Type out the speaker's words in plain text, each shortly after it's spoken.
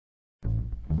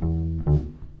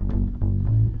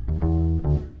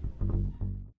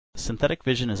Synthetic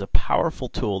vision is a powerful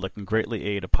tool that can greatly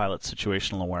aid a pilot's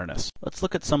situational awareness. Let's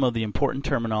look at some of the important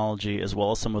terminology as well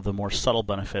as some of the more subtle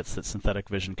benefits that synthetic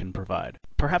vision can provide.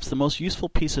 Perhaps the most useful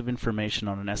piece of information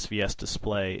on an SVS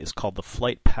display is called the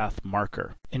flight path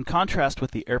marker. In contrast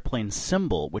with the airplane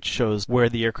symbol, which shows where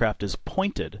the aircraft is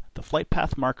pointed, the flight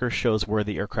path marker shows where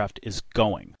the aircraft is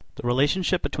going. The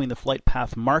relationship between the flight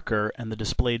path marker and the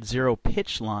displayed zero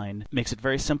pitch line makes it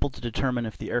very simple to determine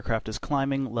if the aircraft is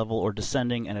climbing, level, or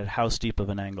descending, and at how steep of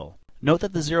an angle. Note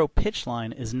that the zero pitch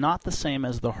line is not the same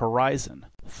as the horizon.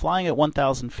 Flying at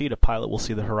 1,000 feet, a pilot will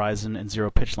see the horizon and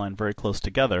zero pitch line very close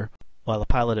together, while a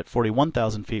pilot at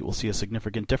 41,000 feet will see a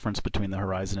significant difference between the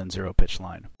horizon and zero pitch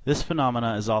line. This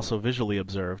phenomena is also visually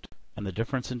observed, and the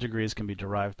difference in degrees can be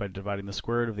derived by dividing the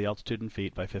square root of the altitude in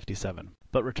feet by 57.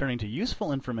 But returning to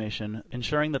useful information,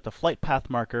 ensuring that the flight path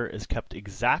marker is kept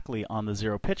exactly on the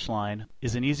zero pitch line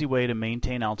is an easy way to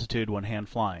maintain altitude when hand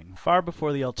flying. Far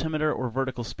before the altimeter or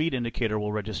vertical speed indicator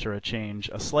will register a change,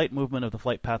 a slight movement of the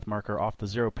flight path marker off the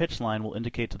zero pitch line will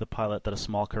indicate to the pilot that a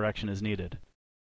small correction is needed.